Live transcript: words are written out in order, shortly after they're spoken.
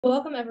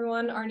Welcome,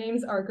 everyone. Our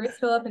names are Grace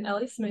Phillip and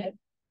Ellie Smith.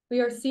 We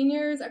are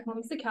seniors at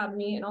Columbus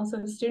Academy and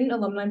also student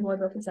alumni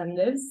board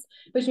representatives,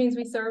 which means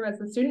we serve as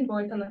the student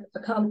voice on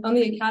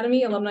the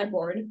Academy Alumni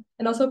Board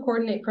and also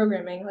coordinate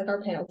programming like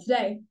our panel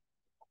today.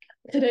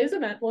 Today's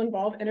event will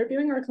involve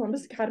interviewing our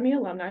Columbus Academy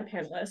alumni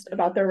panelists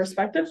about their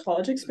respective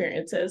college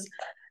experiences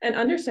and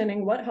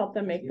understanding what helped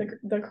them make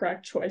the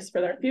correct choice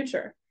for their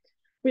future.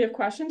 We have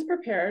questions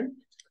prepared,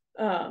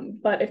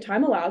 but if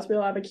time allows,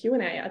 we'll have a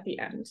Q&A at the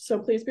end. So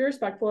please be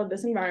respectful of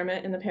this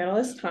environment and the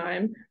panelists'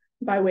 time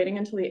by waiting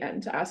until the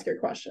end to ask your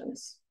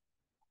questions.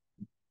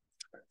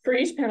 For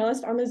each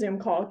panelist on the Zoom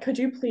call, could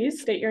you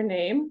please state your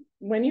name,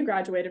 when you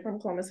graduated from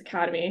Columbus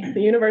Academy,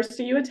 the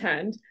university you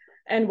attend,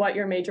 and what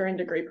your major and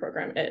degree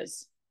program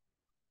is?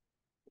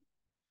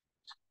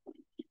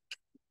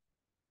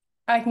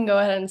 I can go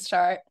ahead and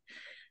start.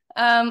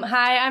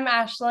 Hi, I'm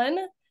Aislinn.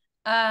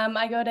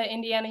 I go to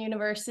Indiana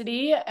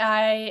University.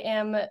 I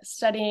am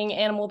studying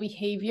animal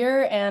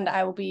behavior, and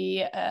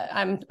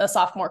I'm a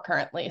sophomore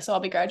currently, so I'll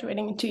be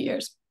graduating in 2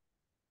 years.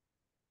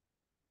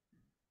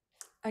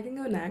 I can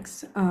go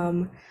next.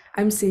 I'm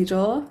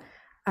Sejal.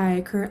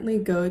 I currently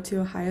go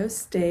to Ohio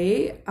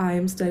State.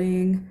 I'm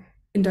studying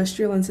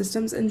industrial and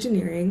systems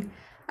engineering.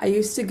 I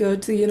used to go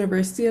to the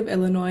University of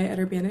Illinois at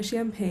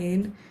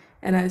Urbana-Champaign,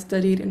 and I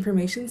studied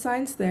information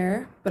science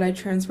there, but I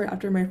transferred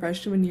after my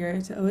freshman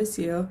year to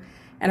OSU,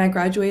 and I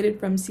graduated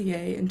from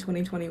CA in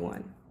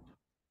 2021.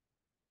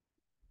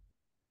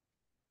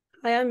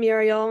 Hi, I'm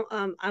Muriel.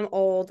 I'm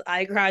old.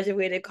 I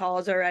graduated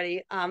college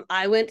already.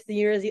 I went to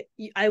the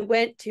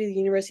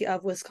University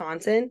of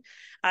Wisconsin.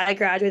 I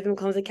graduated from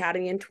Columbus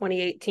Academy in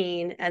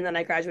 2018, and then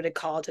I graduated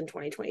college in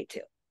 2022.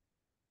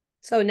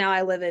 So now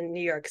I live in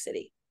New York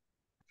City.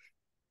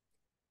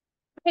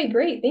 Okay,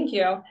 great. Thank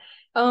you.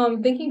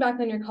 Thinking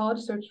back on your college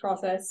search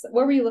process,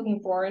 what were you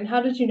looking for and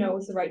how did you know it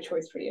was the right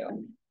choice for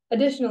you?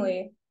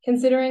 Additionally,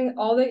 considering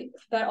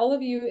that all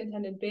of you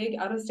attended big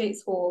out-of-state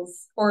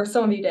schools, or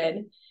some of you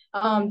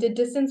did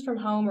distance from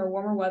home or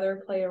warmer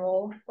weather play a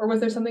role, or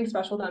was there something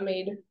special that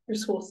made your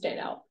school stand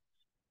out?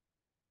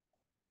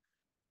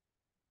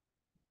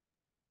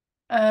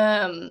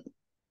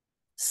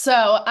 So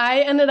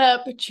I ended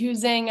up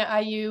choosing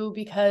IU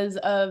because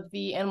of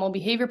the animal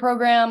behavior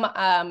program.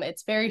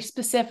 It's very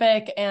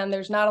specific and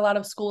there's not a lot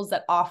of schools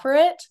that offer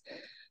it.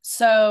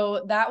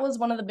 So that was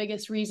one of the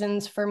biggest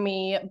reasons for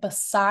me.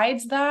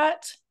 Besides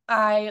that,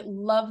 I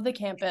love the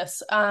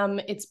campus.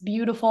 It's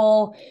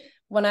beautiful.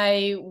 When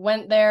I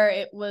went there,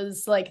 it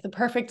was like the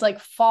perfect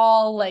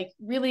fall,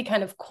 really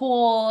kind of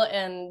cool,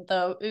 and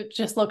it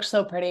just looked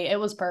so pretty. It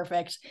was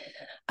perfect.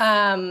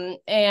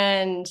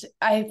 And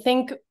I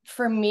think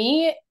for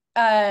me,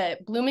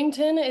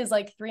 Bloomington is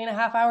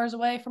 3.5 hours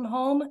away from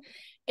home.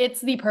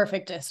 It's the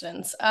perfect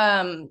distance.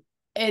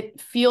 It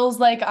feels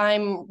like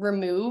I'm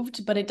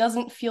removed, but it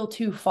doesn't feel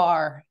too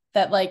far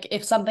that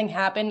if something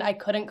happened, I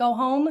couldn't go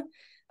home.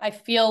 I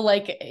feel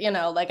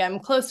I'm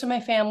close to my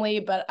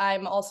family, but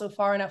I'm also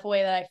far enough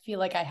away that I feel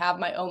like I have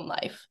my own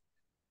life.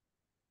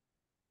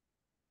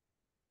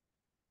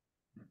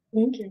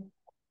 Thank you.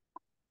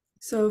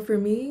 So for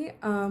me,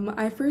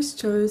 I first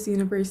chose the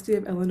University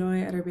of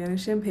Illinois at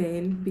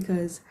Urbana-Champaign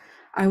because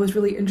I was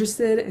really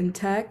interested in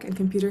tech and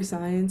computer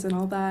science and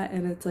all that,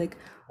 and it's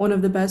one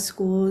of the best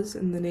schools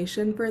in the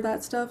nation for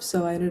that stuff,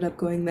 so I ended up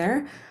going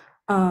there.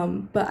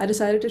 But I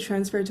decided to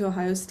transfer to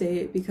Ohio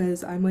State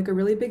because I'm a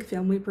really big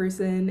family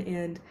person,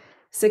 and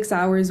 6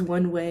 hours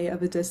one way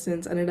of a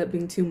distance ended up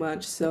being too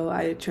much, so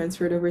I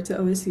transferred over to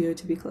OSU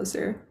to be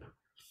closer.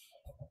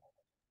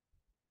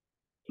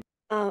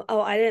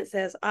 I didn't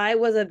say this. I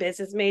was a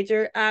business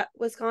major at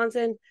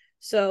Wisconsin,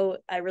 so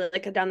I really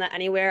could have done that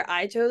anywhere.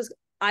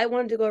 I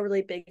wanted to go to a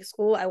really big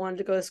school. I wanted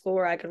to go to school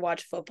where I could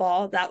watch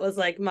football. That was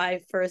my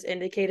first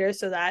indicator,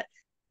 so that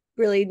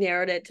really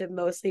narrowed it to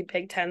mostly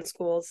Big Ten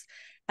schools.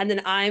 And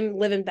then I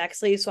live in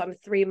Bexley, so I'm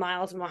 3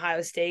 miles from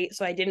Ohio State,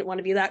 so I didn't want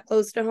to be that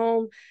close to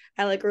home.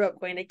 I grew up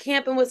going to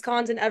camp in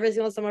Wisconsin every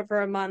single summer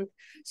for a month,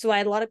 so I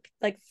had a lot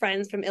of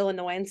friends from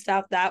Illinois and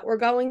stuff that were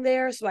going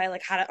there, so I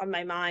had it on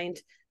my mind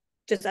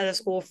just as a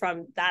school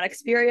from that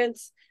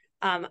experience.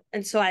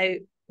 And so I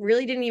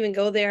really didn't even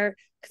go there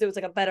because it was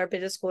a better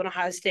business school in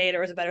Ohio State, or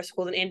it was a better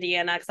school than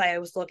Indiana, because I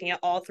was looking at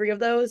all three of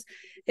those.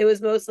 It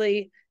was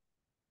mostly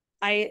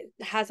I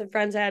had some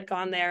friends that had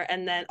gone there,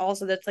 and then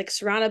also that's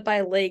surrounded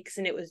by lakes,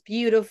 and it was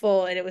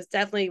beautiful, and it was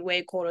definitely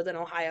way colder than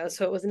Ohio,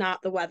 so it was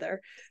not the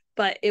weather,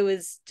 but it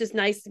was just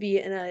nice to be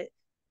in a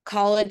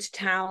college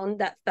town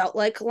that felt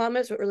like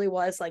Columbus. It really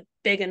was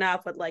big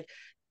enough with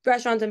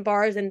restaurants and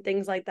bars and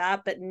things like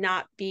that, but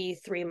not be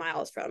 3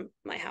 miles from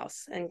my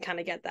house, and kind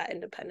of get that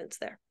independence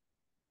there.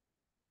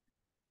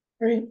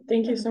 Great,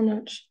 thank you so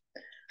much.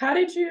 How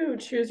did you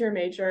choose your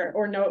major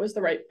or know it was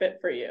the right fit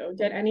for you?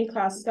 Did any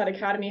classes at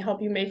Academy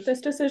help you make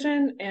this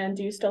decision? And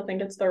do you still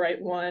think it's the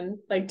right one?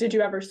 Did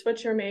you ever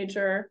switch your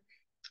major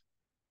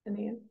in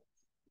the end?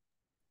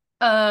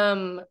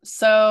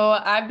 So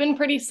I've been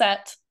pretty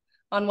set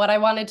on what I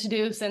wanted to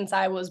do since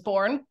I was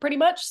born, pretty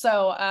much.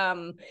 So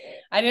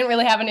I didn't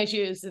really have any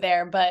issues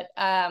there, but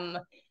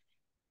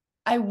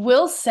I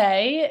will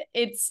say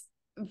it's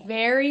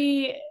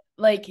very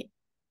like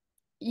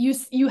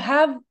you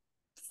have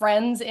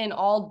friends in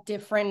all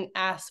different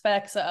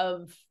aspects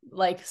of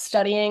like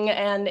studying,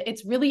 and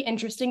it's really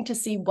interesting to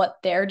see what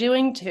they're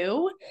doing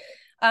too.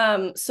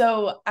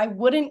 So I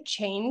wouldn't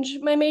change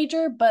my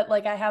major, but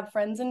like I have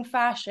friends in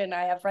fashion,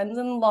 I have friends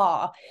in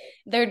law.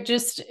 They're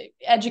just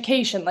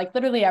education, like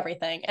literally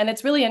everything. And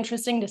it's really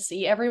interesting to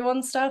see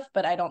everyone's stuff,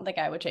 but I don't think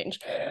I would change.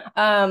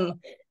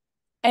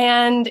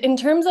 And in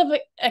terms of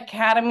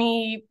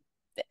academy,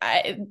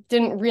 I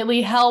didn't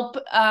really help.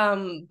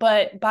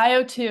 But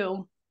bio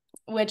 2,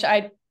 which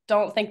I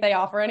don't think they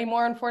offer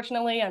anymore,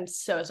 unfortunately. I'm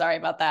so sorry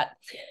about that.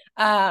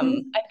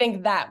 I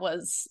think that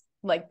was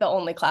like the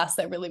only class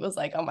that really was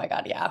like, oh my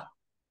God, yeah.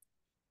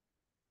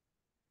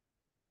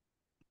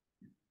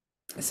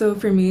 So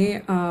for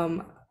me,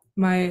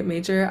 my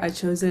major, I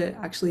chose it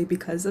actually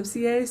because of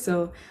CA.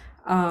 So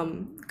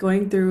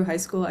going through high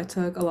school, I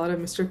took a lot of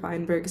Mr.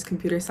 Feinberg's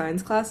computer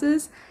science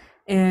classes,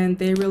 and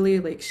they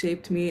really like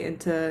shaped me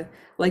into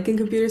liking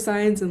computer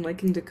science and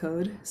liking to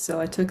code.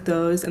 So I took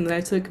those, and then I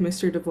took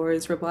Mr.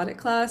 DeVore's robotic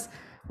class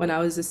when I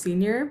was a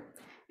senior,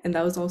 and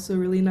that was also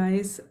really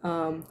nice.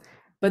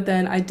 But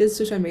then I did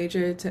switch my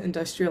major to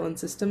industrial and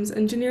systems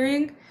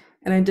engineering,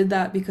 and I did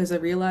that because I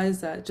realized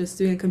that just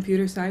doing a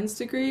computer science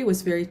degree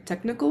was very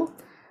technical.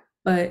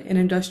 But in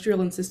industrial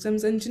and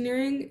systems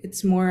engineering,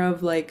 it's more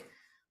of like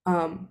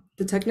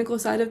the technical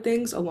side of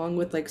things along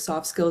with like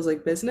soft skills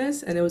like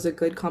business. And it was a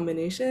good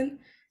combination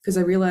because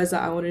I realized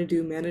that I wanted to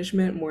do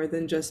management more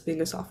than just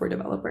being a software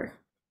developer.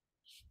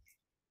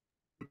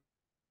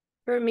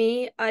 For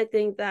me, I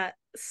think that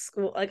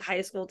school, like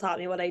high school, taught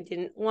me what I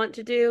didn't want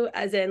to do,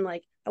 as in,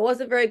 like, I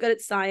wasn't very good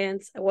at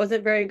science. I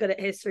wasn't very good at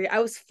history. I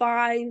was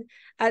fine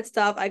at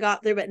stuff I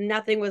got through, but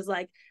nothing was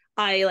like,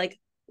 I like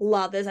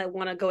love this. I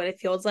want to go into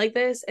fields like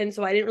this. And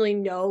so I didn't really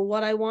know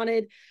what I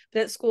wanted.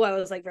 But at school, I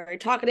was like very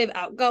talkative,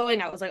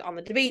 outgoing. I was like on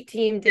the debate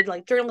team, did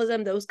like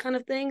journalism, those kind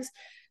of things.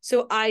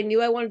 So I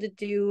knew I wanted to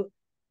do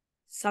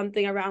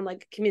something around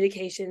like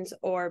communications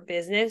or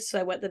business. So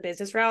I went the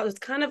business route. It's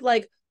kind of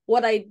like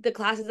the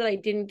classes that I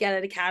didn't get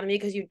at Academy,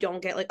 because you don't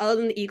get, like, other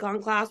than the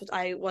econ class, which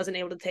I wasn't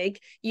able to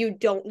take, you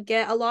don't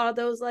get a lot of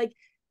those like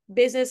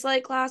business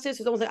like classes.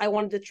 So it's almost like I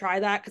wanted to try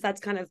that because that's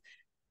kind of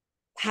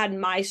had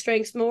my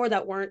strengths more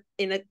that weren't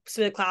in a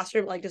specific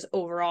classroom, like just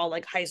overall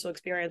like high school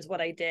experience, what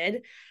I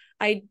did.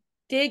 I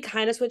did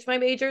kind of switch my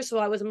major. So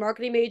I was a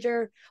marketing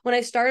major. When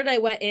I started, I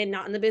went in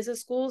not in the business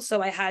school. So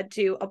I had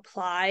to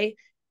apply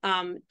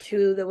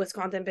to the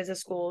Wisconsin Business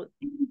School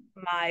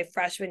my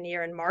freshman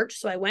year in March.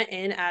 So I went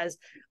in as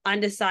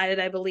undecided,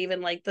 I believe,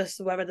 in like this,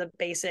 whatever the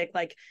basic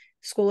like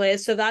school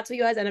is. So that's what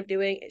you guys end up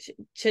doing. It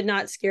should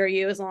not scare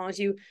you as long as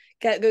you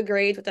get good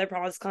grades, which I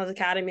promise College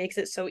Academy makes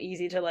it so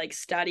easy to like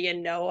study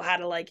and know how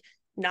to like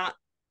not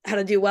how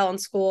to do well in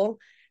school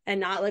and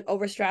not like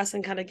overstress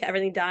and kind of get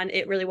everything done.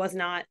 It really was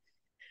not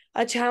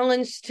a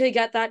challenge to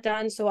get that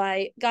done. So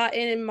I got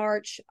in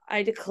March.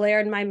 I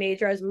declared my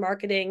major as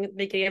marketing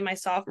beginning of my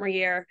sophomore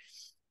year.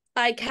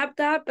 I kept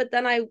that, but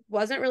then I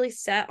wasn't really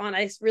set on,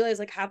 I realized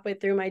like halfway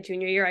through my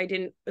junior year, I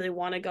didn't really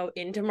want to go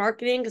into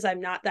marketing because I'm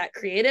not that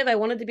creative. I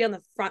wanted to be on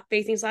the front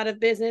facing side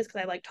of business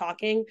because I like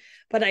talking,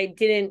 but I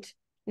didn't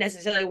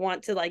necessarily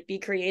want to like be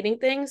creating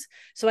things.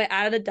 So I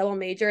added a double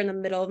major in the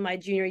middle of my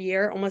junior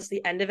year, almost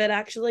the end of it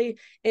actually,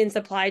 in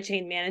supply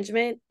chain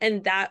management.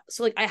 And that,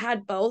 so like I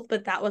had both,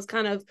 but that was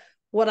kind of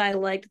what I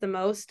liked the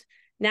most.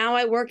 Now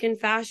I work in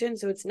fashion,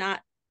 so it's not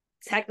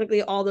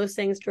technically all those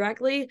things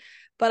directly,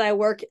 but I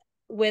work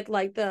with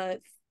like the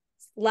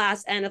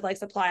last end of like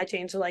supply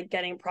chain, so like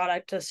getting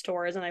product to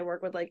stores, and I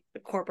work with like a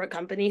corporate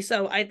company.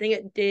 So I think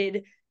it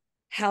did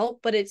help,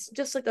 but it's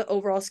just like the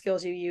overall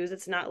skills you use.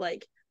 It's not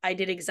like I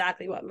did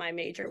exactly what my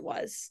major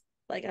was.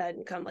 Like I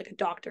didn't become like a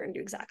doctor and do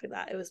exactly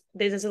that. It was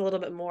business a little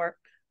bit more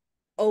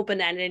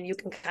open-ended, and you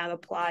can kind of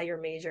apply your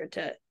major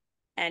to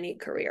any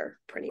career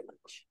pretty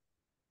much.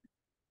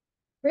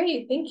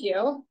 Great, thank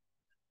you.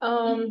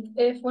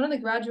 If one of the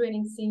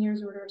graduating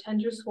seniors were to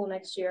attend your school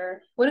next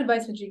year, what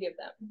advice would you give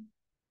them?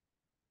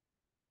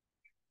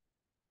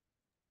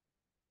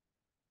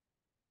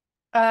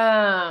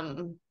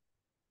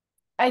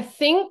 I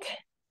think,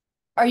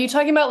 are you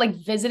talking about like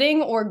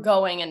visiting or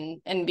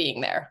going and being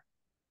there?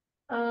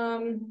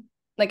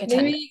 Like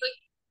attending? Maybe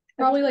like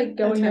probably like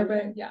going there,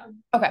 but yeah.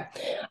 Okay.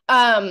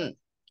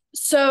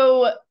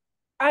 So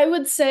I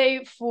would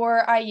say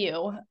for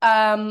IU,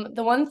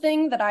 the one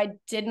thing that I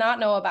did not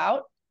know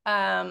about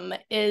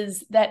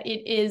is that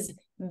it is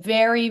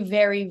very,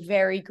 very,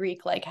 very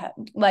Greek like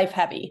life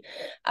heavy.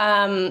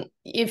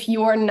 If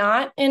you are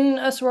not in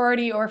a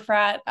sorority or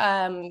frat,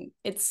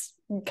 it's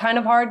kind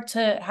of hard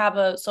to have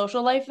a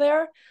social life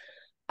there.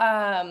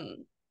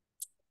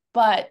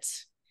 But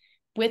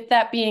with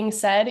that being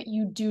said,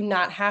 you do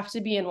not have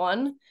to be in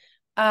one.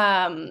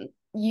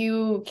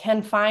 You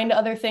can find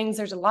other things.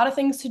 There's a lot of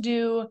things to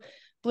do.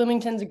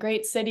 Bloomington's a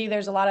great city.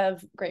 There's a lot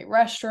of great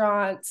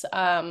restaurants.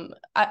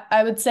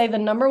 I would say the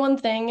number one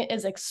thing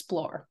is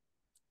explore.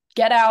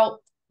 Get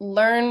out,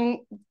 learn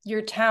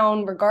your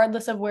town,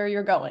 regardless of where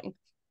you're going.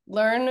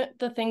 learn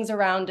the things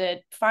around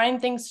it, find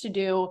things to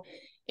do.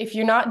 If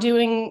you're not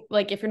doing,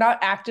 like, if you're not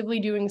actively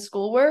doing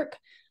schoolwork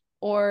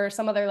or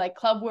some other like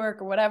club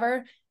work or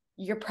whatever,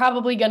 you're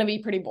probably going to be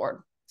pretty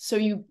bored. So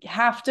you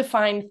have to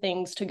find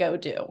things to go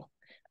do.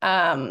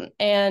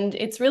 And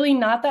it's really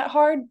not that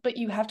hard, but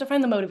you have to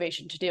find the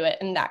motivation to do it,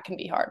 and that can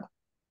be hard.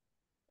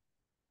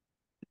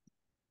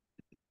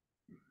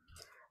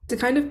 To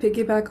kind of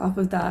piggyback off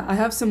of that, I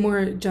have some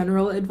more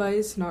general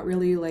advice, not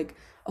really like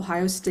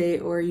Ohio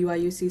State or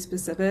UIUC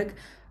specific,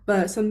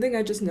 but something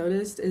I just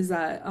noticed is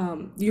that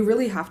you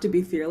really have to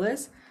be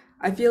fearless.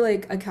 I feel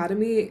like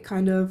Academy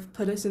kind of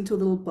put us into a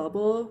little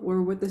bubble where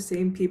we're with the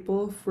same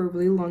people for a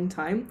really long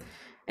time,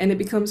 and it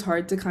becomes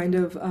hard to kind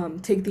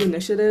of take the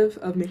initiative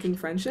of making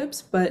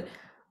friendships. But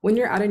when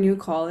you're at a new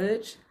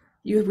college,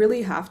 you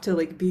really have to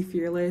like be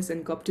fearless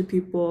and go up to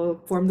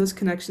people, form those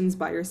connections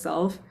by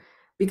yourself,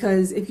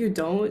 because if you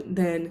don't,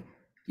 then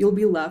you'll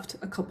be left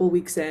a couple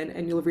weeks in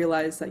and you'll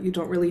realize that you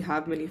don't really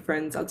have many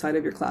friends outside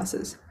of your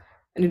classes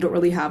and you don't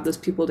really have those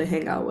people to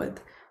hang out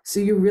with. So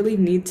you really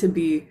need to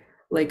be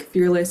like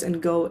fearless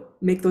and go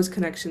make those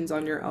connections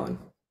on your own.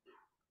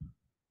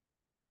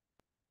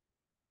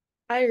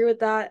 I agree with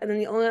that. And then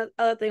the only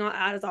other thing I'll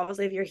add is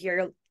obviously if you're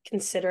here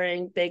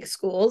considering big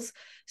schools.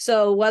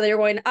 So whether you're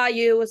going to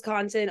IU,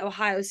 Wisconsin,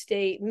 Ohio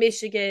State,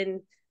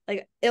 Michigan,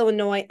 like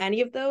Illinois,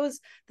 any of those,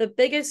 the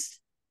biggest,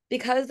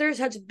 because they're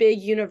such big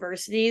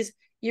universities,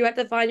 you have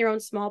to find your own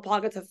small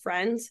pockets of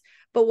friends.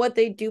 But what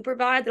they do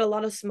provide that a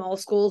lot of small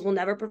schools will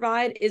never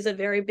provide is a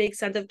very big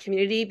sense of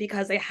community,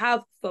 because they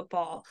have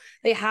football,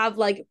 they have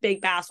like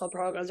big basketball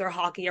programs or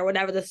hockey or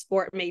whatever the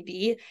sport may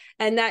be.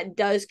 And that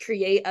does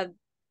create a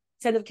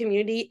sense of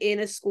community in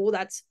a school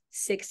that's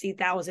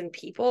 60,000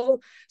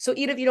 people. So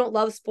even if you don't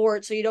love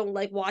sports or you don't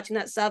like watching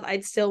that stuff,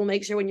 I'd still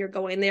make sure when you're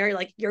going there,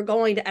 like you're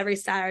going to every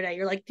Saturday,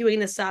 you're like doing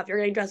this stuff, you're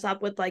getting dressed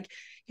up with like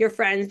your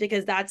friends,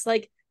 because that's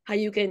like how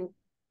you can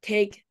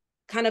take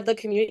kind of the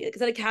community.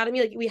 Because at Academy,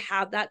 like we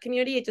have that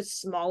community, it's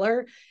just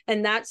smaller,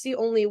 and that's the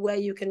only way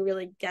you can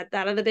really get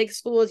that at a big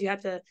school, is you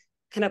have to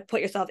kind of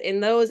put yourself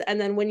in those.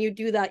 And then when you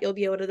do that, you'll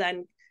be able to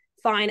then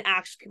find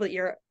actual people that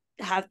you're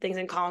have things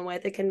in common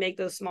with. It can make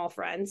those small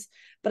friends.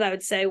 But I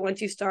would say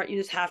once you start, you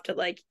just have to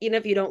like, even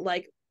if you don't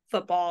like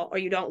football or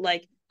you don't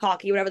like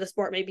hockey, whatever the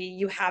sport may be,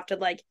 you have to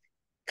like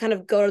kind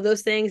of go to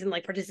those things and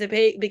like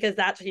participate, because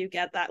that's how you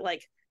get that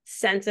like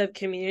sense of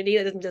community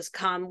that doesn't just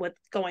come with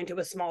going to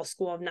a small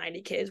school of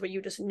 90 kids where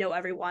you just know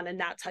everyone and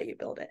that's how you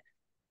build it.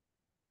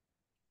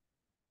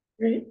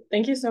 Great.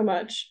 Thank you so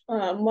much.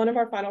 One of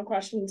our final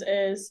questions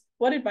is,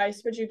 what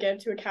advice would you give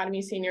to Academy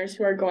seniors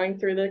who are going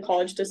through the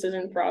college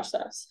decision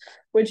process?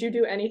 Would you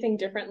do anything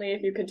differently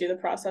if you could do the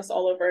process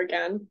all over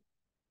again?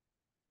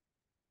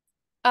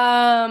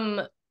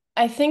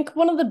 I think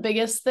one of the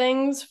biggest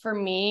things for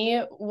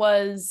me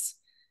was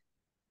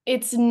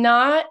it's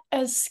not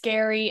as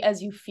scary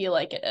as you feel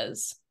like it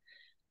is.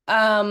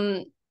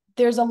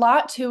 There's a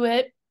lot to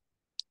it.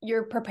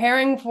 You're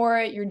preparing for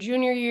it your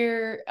junior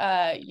year,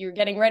 you're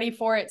getting ready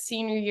for it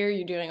senior year,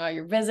 you're doing all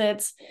your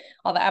visits,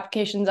 all the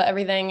applications,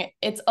 everything.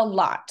 It's a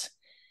lot.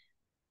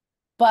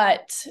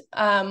 But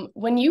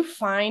when you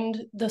find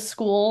the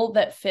school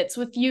that fits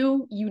with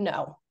you, you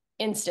know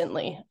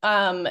instantly.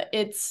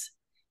 It's,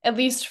 at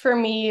least for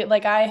me,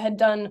 like I had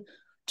done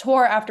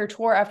tour after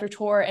tour after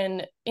tour,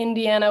 and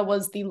Indiana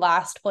was the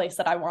last place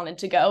that I wanted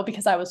to go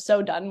because I was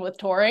so done with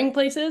touring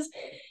places.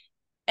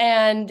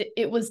 And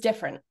it was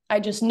different. I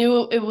just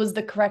knew it was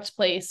the correct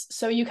place.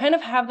 So you kind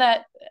of have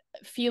that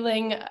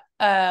feeling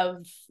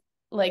of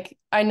like,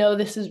 I know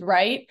this is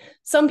right.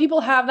 Some people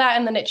have that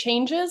and then it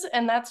changes,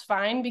 and that's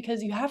fine,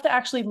 because you have to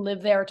actually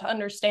live there to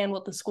understand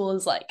what the school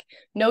is like.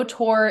 No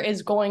tour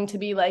is going to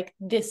be like,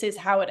 this is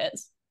how it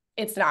is.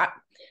 It's not.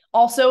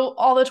 Also,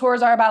 all the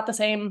tours are about the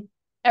same.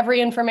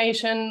 Every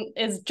information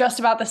is just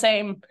about the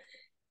same.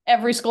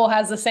 Every school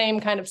has the same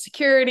kind of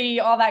security,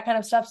 all that kind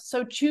of stuff.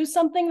 So choose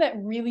something that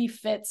really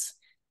fits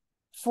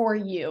for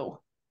you.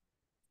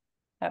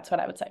 That's what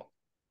I would say.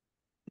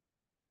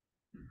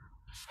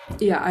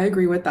 Yeah, I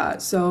agree with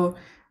that. So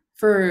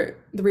for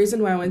the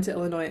reason why I went to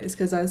Illinois is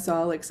because I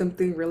saw like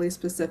something really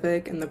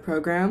specific in the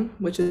program,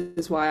 which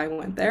is why I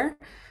went there.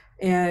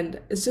 And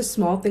it's just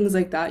small things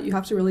like that. You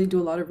have to really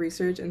do a lot of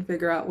research and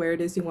figure out where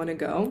it is you want to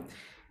go.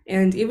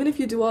 And even if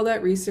you do all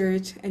that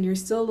research and you're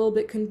still a little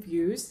bit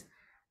confused,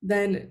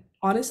 then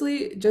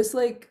honestly, just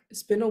like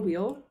spin a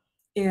wheel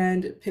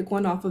and pick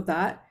one off of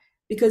that.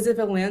 Because if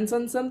it lands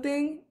on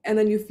something and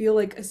then you feel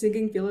like a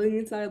sinking feeling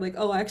inside, like,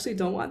 oh, I actually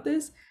don't want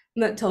this,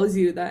 and that tells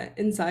you that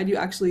inside you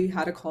actually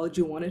had a college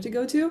you wanted to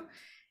go to.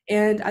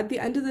 And at the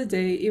end of the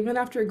day, even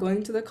after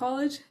going to the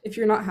college, if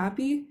you're not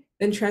happy,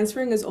 then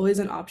transferring is always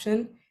an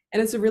option.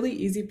 And it's a really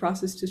easy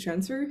process to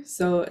transfer.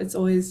 So it's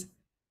always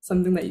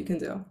something that you can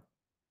do.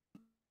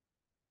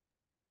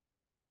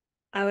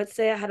 I would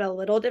say I had a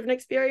little different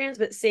experience,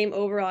 but same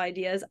overall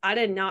ideas. I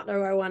did not know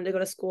where I wanted to go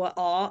to school at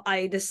all.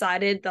 I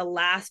decided the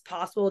last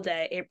possible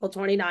day, April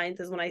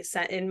 29th, is when I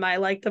sent in my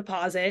like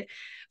deposit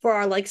for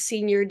our like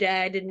senior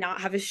day. I did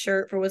not have a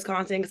shirt for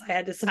Wisconsin because I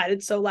had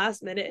decided so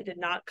last minute. It did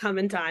not come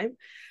in time.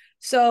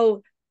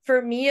 So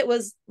for me, it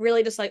was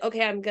really just like,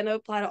 okay, I'm going to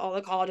apply to all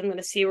the college. I'm going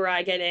to see where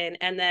I get in.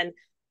 And then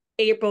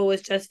April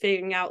was just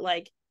figuring out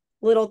like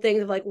little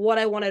things of like what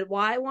I wanted,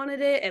 why I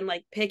wanted it, and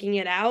like picking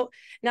it out.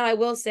 Now, I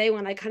will say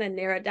when I kind of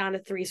narrowed down to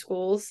 3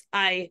 schools,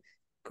 I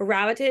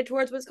gravitated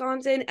towards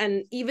Wisconsin.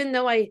 And even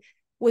though I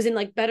was in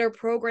like better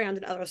programs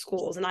in other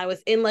schools, and I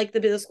was in like the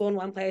business school in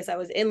one place, I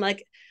was in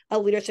like a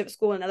leadership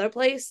school in another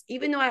place,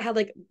 even though I had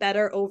like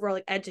better overall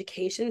like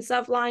education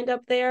stuff lined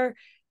up there,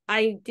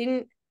 I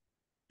didn't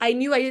I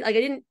knew I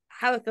didn't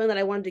have a feeling that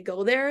I wanted to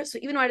go there. So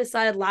even though I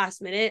decided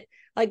last minute,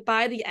 like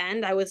by the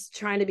end, I was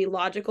trying to be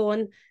logical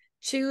and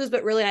choose,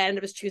 but really I ended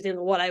up just choosing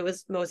what I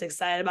was most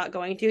excited about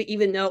going to,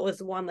 even though it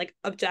was one like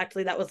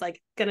objectively that was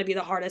like going to be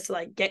the hardest to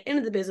like get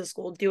into the business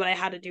school, do what I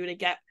had to do to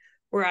get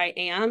where I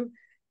am.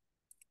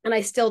 And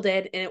I still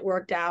did, and it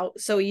worked out.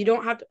 So you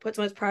don't have to put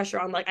so much pressure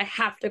on like I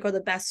have to go to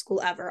the best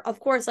school ever. Of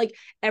course, like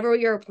everywhere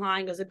you're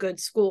applying is a good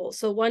school.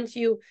 So once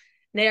you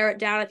narrow it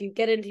down, if you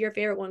get into your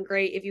favorite one,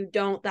 great. If you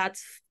don't,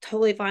 that's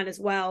totally fine as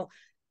well.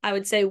 I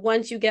would say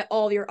once you get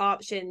all of your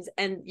options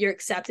and you're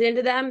accepted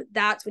into them,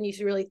 that's when you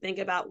should really think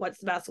about what's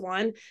the best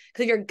one.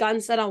 Because if you're gun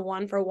set on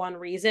one for one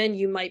reason,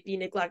 you might be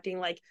neglecting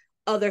like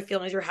other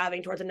feelings you're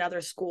having towards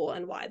another school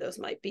and why those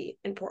might be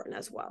important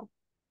as well.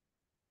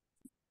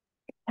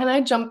 Can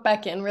I jump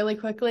back in really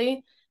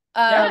quickly?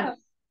 Yeah.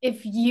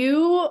 If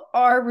you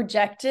are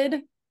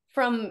rejected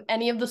from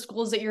any of the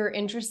schools that you're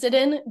interested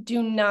in,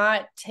 do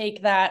not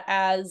take that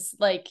as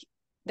like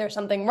there's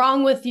something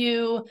wrong with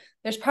you.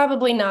 There's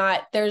probably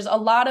not. There's a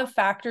lot of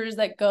factors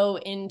that go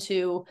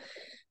into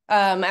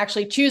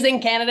actually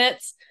choosing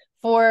candidates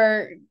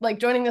for like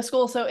joining the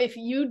school. So if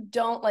you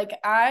don't like,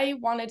 I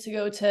wanted to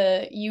go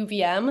to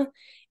UVM,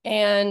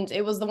 and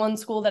it was the one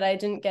school that I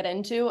didn't get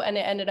into, and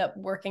it ended up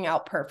working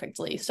out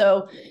perfectly.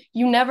 So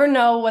you never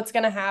know what's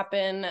going to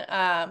happen.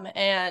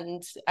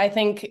 And I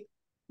think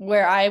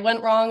where I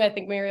went wrong, I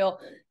think Muriel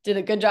did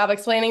a good job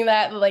explaining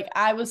that. Like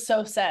I was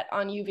so set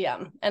on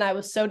UVM and I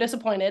was so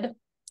disappointed,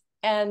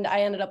 and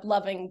I ended up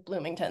loving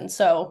Bloomington.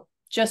 So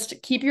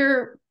just keep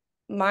your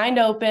mind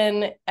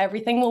open.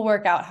 Everything will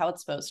work out how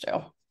it's supposed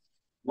to.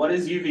 What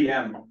is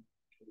UVM?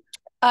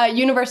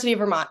 University of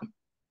Vermont.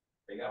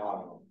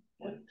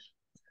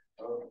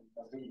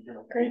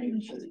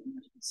 Great.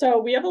 So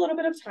we have a little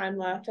bit of time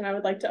left, and I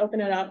would like to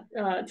open it up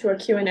to a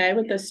Q&A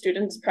with the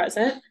students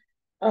present.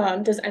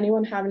 Does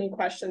anyone have any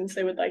questions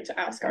they would like to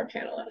ask our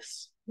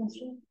panelists?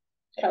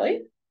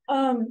 Kelly?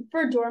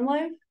 For dorm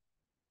life,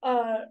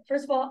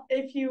 first of all,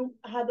 if you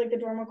had like the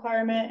dorm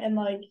requirement and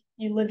like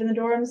you lived in the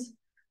dorms,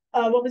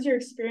 what was your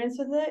experience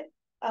with it?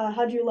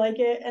 How'd you like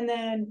it? And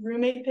then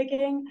roommate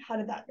picking, how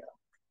did that go?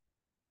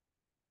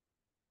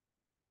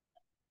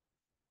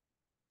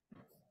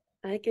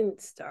 I can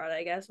start,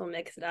 I guess. We'll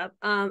mix it up.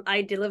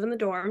 I did live in the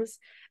dorms.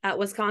 At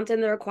Wisconsin,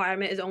 the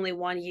requirement is only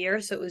 1 year.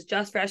 So it was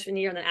just freshman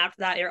year. And then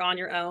after that, you're on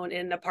your own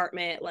in an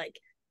apartment, like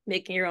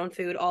making your own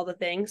food, all the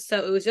things.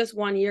 So it was just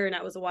 1 year, and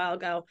that was a while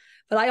ago.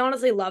 But I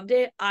honestly loved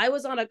it. I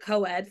was on a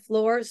co-ed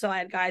floor, so I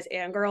had guys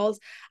and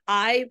girls.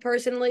 I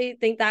personally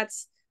think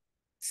that's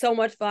so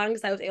much fun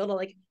because I was able to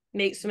like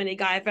make so many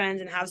guy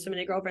friends and have so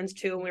many girlfriends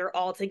too. And we were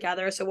all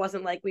together. So it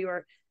wasn't like we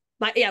were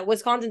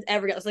Wisconsin's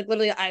it was like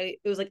literally it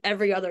was like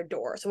every other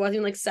door. So it wasn't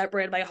even like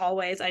separated by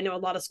hallways. I know a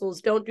lot of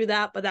schools don't do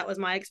that, but that was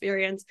my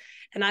experience,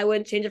 and I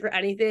wouldn't change it for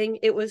anything.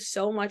 It was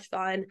so much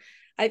fun.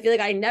 I feel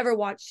like I never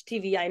watched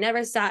TV. I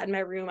never sat in my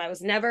room. I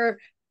was never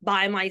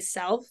by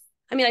myself.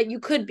 I mean, you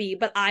could be,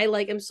 but I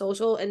like am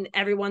social, and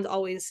everyone's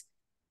always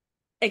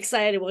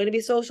excited and willing to be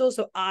social.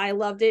 So I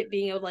loved it,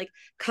 being able to like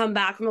come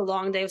back from a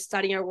long day of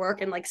studying or work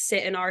and like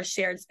sit in our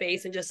shared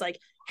space and just like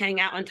hang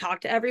out and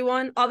talk to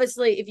everyone.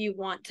 Obviously, if you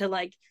want to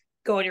like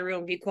go in your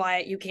room, be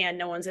quiet, you can,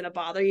 no one's gonna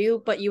bother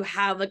you, but you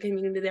have a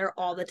community there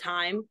all the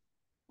time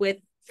with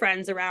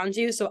friends around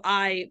you. So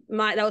that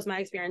was my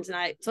experience.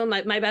 And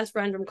my best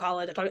friend from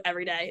college, I talked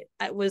every day,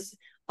 I was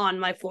on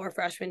my floor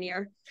freshman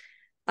year.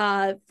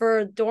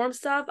 For dorm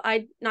stuff,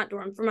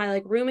 for my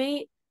like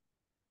roommate,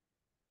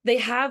 they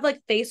have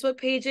like Facebook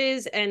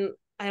pages, and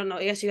I don't know,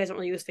 I guess you guys don't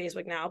really use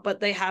Facebook now, but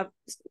they have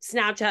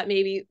Snapchat,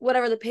 maybe,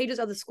 whatever, the pages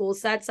of the school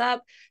sets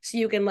up, so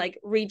you can like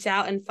reach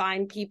out and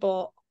find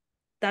people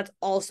that's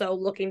also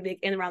looking big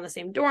in around the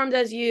same dorms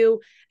as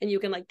you, and you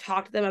can like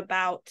talk to them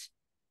about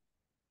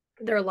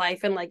their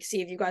life and like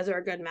see if you guys are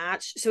a good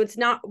match. So it's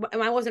not,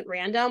 I wasn't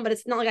random, but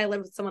it's not like I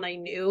lived with someone I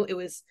knew. It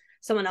was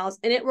someone else,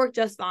 and it worked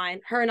just fine.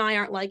 Her and I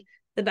aren't like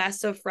the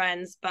best of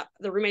friends, but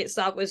the roommate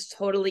stuff was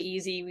totally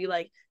easy. We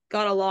like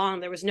got along.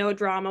 There was no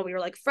drama. We were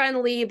like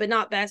friendly, but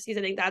not besties.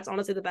 I think that's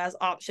honestly the best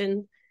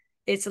option.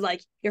 It's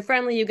like you're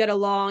friendly, you get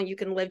along, you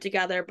can live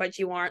together, but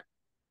you aren't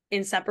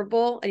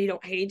inseparable and you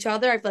don't hate each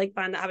other. I feel like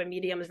finding that having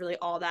medium is really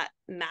all that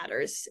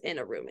matters in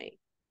a roommate.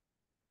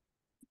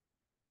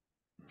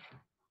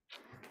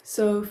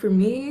 So for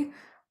me,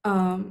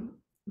 um,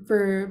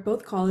 for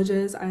both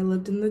colleges, I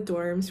lived in the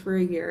dorms for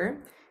a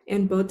year,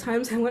 and both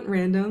times I went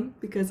random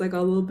because I got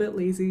a little bit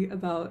lazy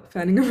about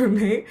finding a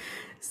roommate.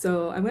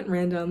 So I went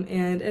random,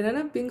 and it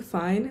ended up being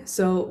fine.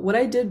 So what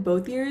I did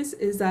both years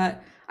is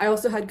that I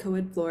also had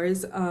co-ed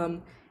floors,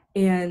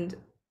 and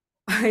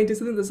I did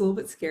something that's a little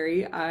bit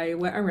scary. I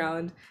went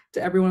around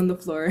to everyone on the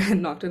floor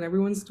and knocked on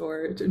everyone's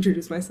door to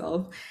introduce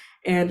myself,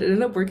 and it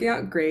ended up working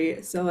out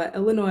great. So at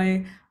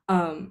Illinois,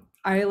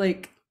 I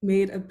like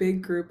made a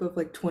big group of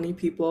like 20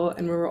 people,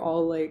 and we were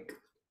all like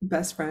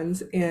best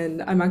friends.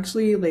 And I'm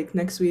actually like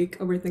next week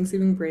over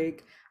Thanksgiving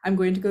break, I'm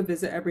going to go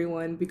visit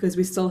everyone because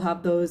we still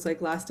have those like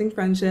lasting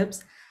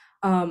friendships.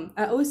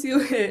 At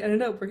OSU, it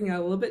ended up working out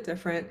a little bit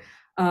different.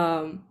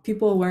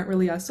 People weren't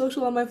really as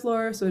social on my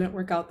floor, so it didn't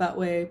work out that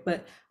way.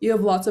 But you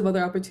have lots of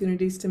other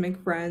opportunities to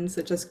make friends,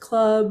 such as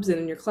clubs and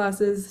in your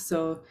classes.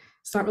 So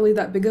it's not really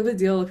that big of a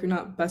deal if you're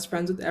not best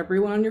friends with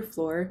everyone on your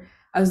floor.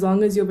 As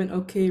long as you have an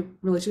okay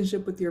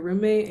relationship with your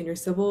roommate and you're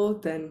civil,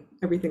 then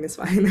everything is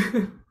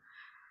fine.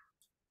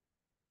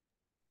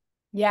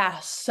 Yeah,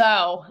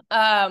 so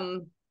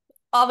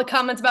all the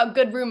comments about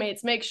good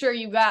roommates, make sure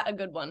you got a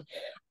good one.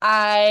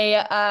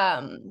 I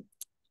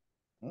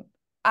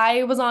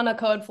was on a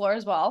co-ed floor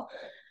as well.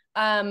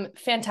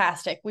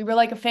 Fantastic. We were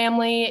like a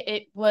family.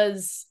 It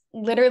was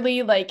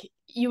literally like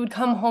you would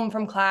come home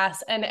from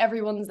class and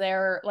everyone's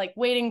there like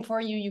waiting for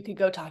you. You could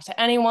go talk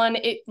to anyone.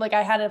 It like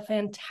I had a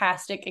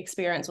fantastic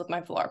experience with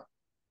my floor.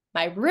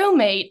 My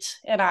roommate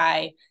and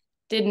I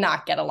did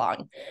not get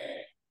along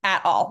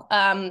at all.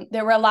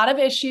 There were a lot of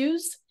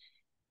issues.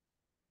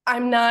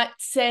 I'm not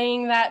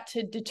saying that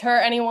to deter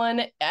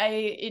anyone.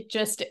 I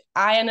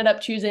ended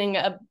up choosing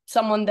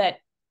someone that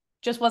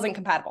just wasn't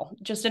compatible,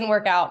 just didn't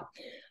work out.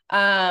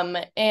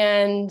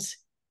 And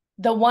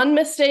the one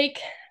mistake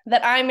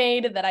that I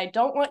made that I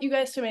don't want you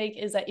guys to make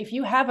is that if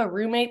you have a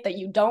roommate that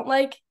you don't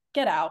like,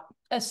 get out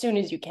as soon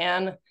as you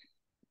can.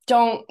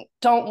 Don't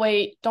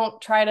wait.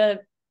 Don't try to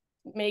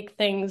make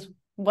things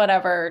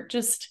whatever.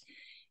 Just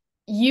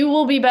you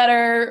will be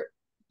better.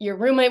 Your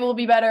roommate will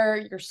be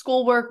better. Your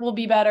schoolwork will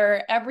be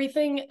better.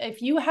 Everything,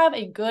 if you have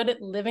a good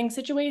living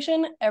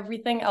situation,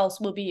 everything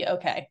else will be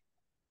okay.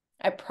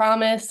 I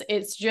promise.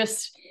 It's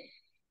just,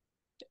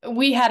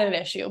 we had an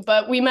issue,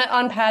 but we met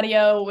on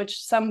Patio,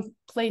 which some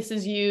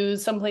places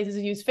use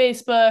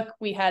Facebook.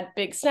 We had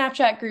big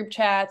Snapchat group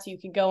chats. You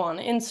could go on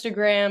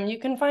Instagram. You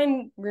can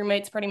find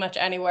roommates pretty much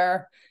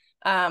anywhere.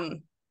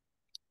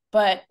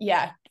 But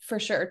yeah, for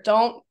sure.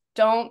 Don't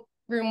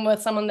room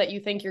with someone that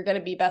you think you're going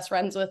to be best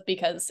friends with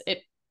because it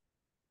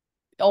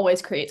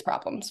always creates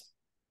problems.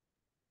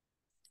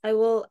 I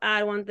will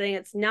add one thing.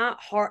 It's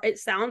not hard. It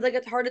sounds like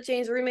it's hard to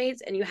change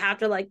roommates and you have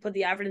to like put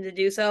the effort in to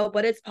do so,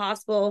 but it's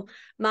possible.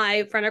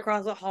 My friend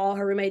across the hall,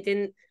 her roommate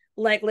didn't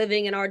like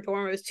living in our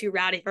dorm. It was too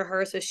rowdy for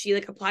her. So she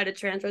like applied to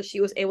transfer.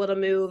 She was able to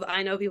move.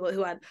 I know people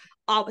who had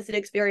opposite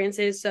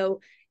experiences. So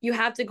you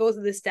have to go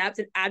through the steps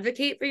and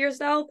advocate for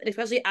yourself. And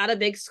especially at a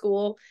big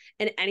school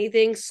and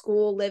anything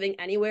school living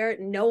anywhere,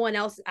 no one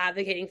else is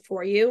advocating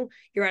for you.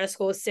 You're at a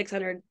school with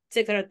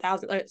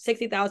 600,000,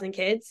 60,000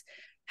 kids.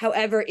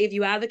 However, if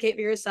you advocate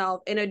for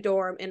yourself in a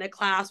dorm, in a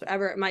class,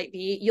 whatever it might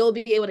be, you'll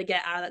be able to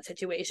get out of that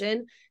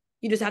situation.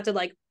 You just have to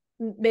like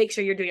make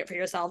sure you're doing it for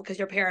yourself because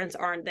your parents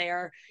aren't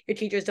there. Your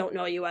teachers don't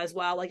know you as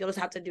well. Like you'll just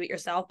have to do it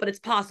yourself, but it's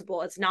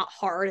possible. It's not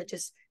hard.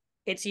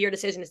 It's your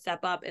decision to step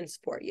up and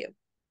support you.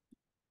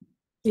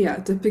 Yeah,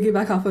 to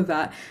piggyback off of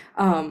that,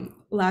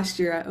 last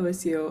year at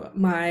OSU,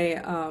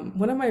 my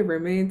one of my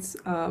roommates,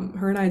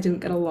 her and I didn't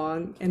get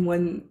along, and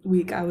one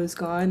week I was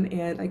gone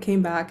and I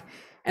came back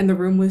and the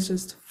room was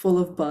just full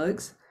of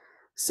bugs.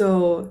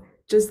 So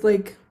just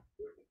like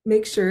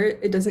make sure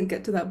it doesn't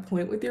get to that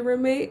point with your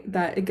roommate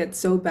that it gets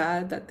so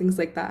bad that things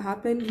like that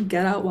happen.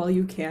 Get out while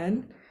you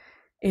can.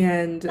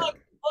 And Put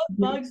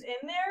bugs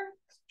in there.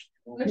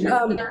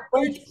 like there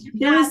was She's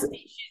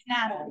nasty.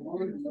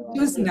 it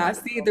was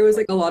nasty. There was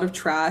like a lot of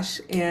trash,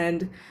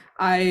 and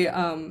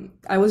I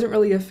wasn't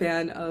really a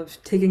fan of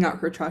taking out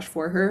her trash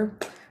for her.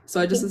 So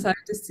I just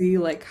decided to see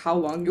like how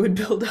long it would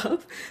build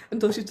up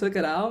until she took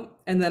it out,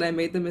 and then I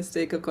made the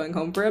mistake of going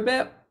home for a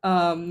bit.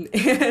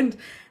 And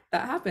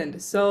that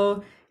happened.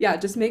 So yeah,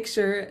 just make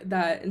sure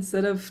that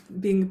instead of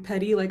being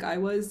petty like I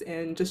was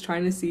and just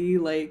trying to see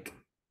like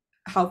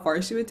how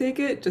far she would take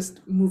it,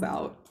 just move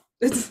out.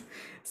 It's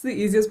the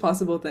easiest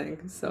possible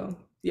thing. So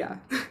yeah.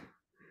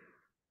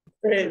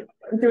 Great.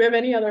 Do we have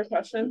any other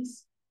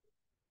questions?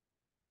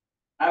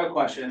 I have a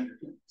question.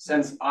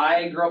 Since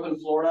I grew up in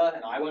Florida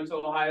and I went to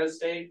Ohio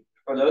State,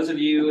 for those of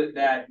you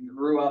that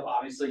grew up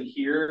obviously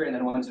here and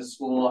then went to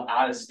school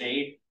out of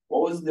state,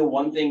 what was the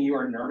one thing you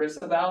were nervous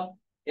about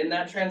in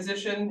that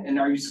transition? And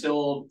are you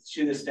still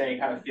to this day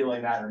kind of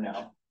feeling that or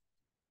no?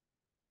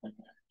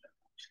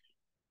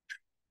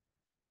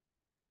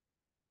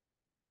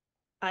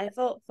 I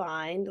felt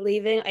fine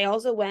leaving. I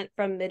also went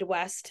from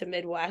Midwest to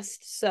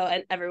Midwest. So,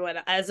 and everyone,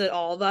 as in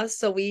all of us,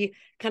 so we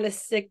kind of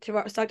stuck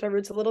to our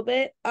roots a little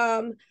bit.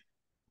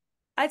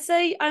 I'd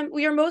say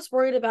we are most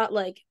worried about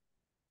like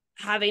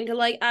having to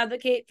like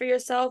advocate for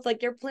yourself.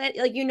 Like you're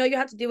like, you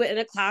have to do it in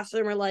a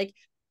classroom or like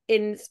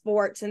in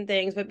sports and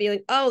things, but be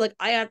like, oh, like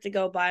I have to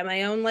go buy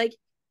my own like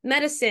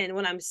medicine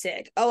when I'm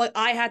sick. Oh, like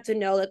I had to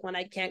know like when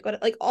I can't go to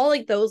like all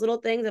like those little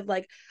things of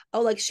like,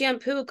 oh, like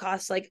shampoo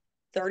costs like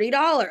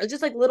 $30.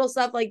 Just like little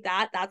stuff like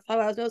that. That's what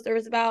I was most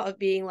nervous about, of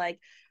being like,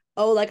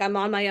 oh, like I'm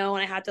on my own.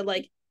 I had to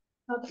like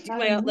do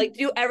my own, like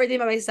do everything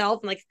by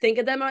myself and like think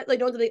of them like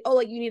don't think, oh,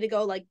 like you need to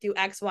go like do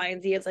X, Y,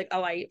 and Z. It's like,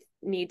 oh, I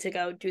need to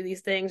go do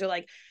these things. Or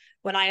like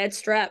when I had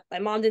strep, my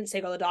mom didn't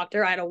say go to the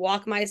doctor. I had to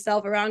walk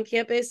myself around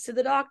campus to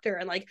the doctor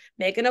and like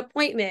make an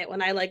appointment.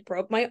 When I like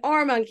broke my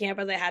arm on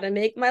campus, I had to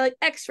make my like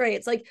x-ray.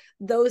 It's like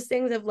those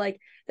things of like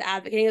the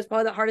advocating is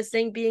probably the hardest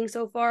thing, being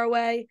so far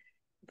away,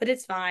 but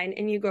it's fine.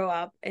 And you grow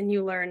up and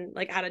you learn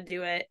like how to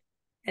do it,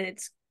 and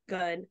it's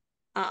good.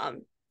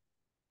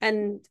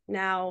 And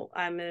now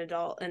I'm an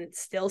adult and it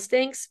still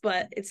stinks,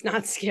 but it's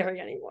not scary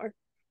anymore.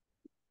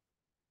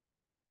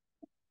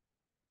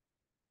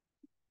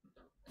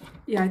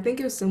 Yeah, I think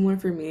it was similar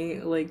for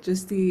me. Like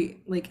just the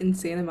like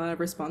insane amount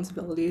of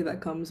responsibility that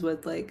comes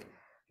with like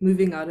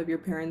moving out of your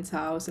parents'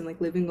 house and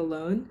like living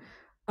alone.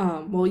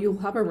 Well, you'll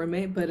have a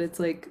roommate, but it's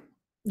like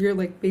you're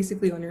like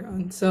basically on your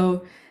own.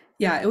 So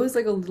yeah, it was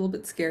like a little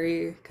bit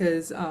scary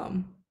because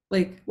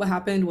like what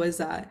happened was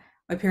that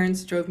my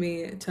parents drove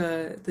me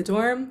to the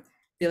dorm.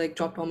 They like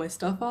dropped all my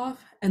stuff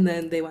off and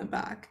then they went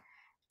back.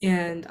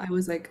 And I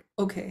was like,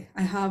 okay,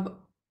 I have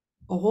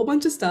a whole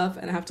bunch of stuff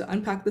and I have to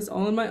unpack this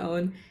all on my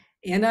own,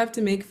 and I have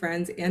to make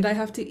friends, and I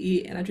have to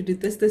eat, and I have to do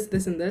this, this,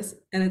 this, and this.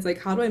 And it's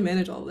like, how do I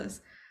manage all this?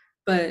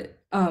 But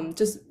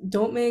just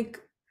don't make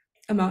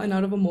a mountain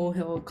out of a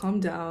molehill,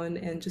 calm down,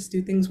 and just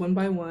do things one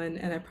by one.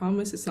 And I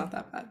promise it's not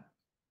that bad.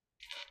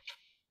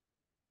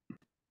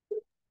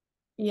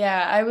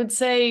 Yeah, I would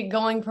say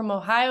going from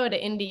Ohio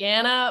to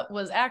Indiana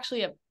was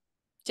actually a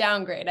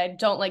downgrade. I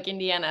don't like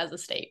Indiana as a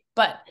state,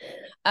 but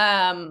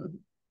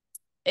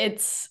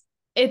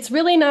it's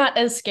really not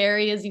as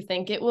scary as you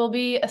think it will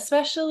be,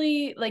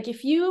 especially like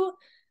if you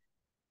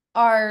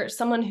are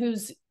someone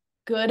who's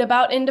good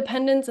about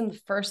independence in the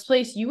first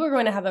place, you are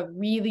going to have a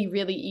really,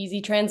 really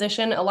easy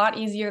transition, a lot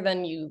easier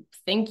than you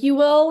think you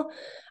will.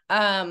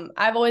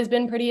 I've always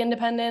been pretty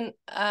independent,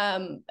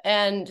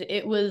 and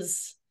it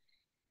was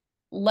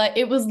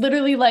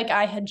literally like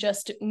I had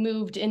just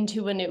moved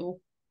into a new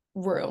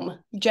room,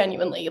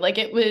 genuinely. Like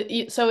it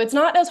was, so it's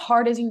not as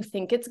hard as you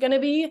think it's going to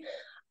be.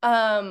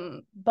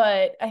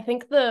 But I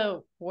think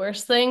the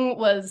worst thing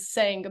was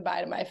saying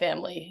goodbye to my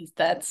family.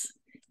 That's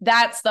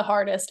the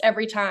hardest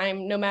every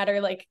time, no matter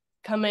like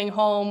coming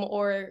home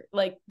or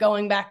like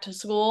going back to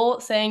school,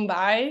 saying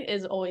bye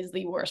is always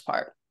the worst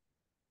part.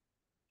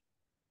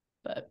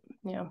 But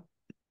yeah.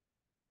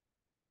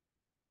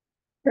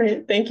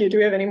 Great, thank you. Do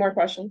we have any more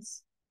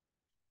questions?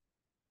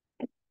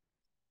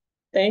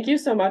 Thank you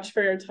so much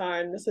for your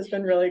time. This has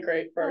been really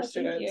great for our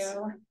students. Thank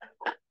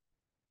you.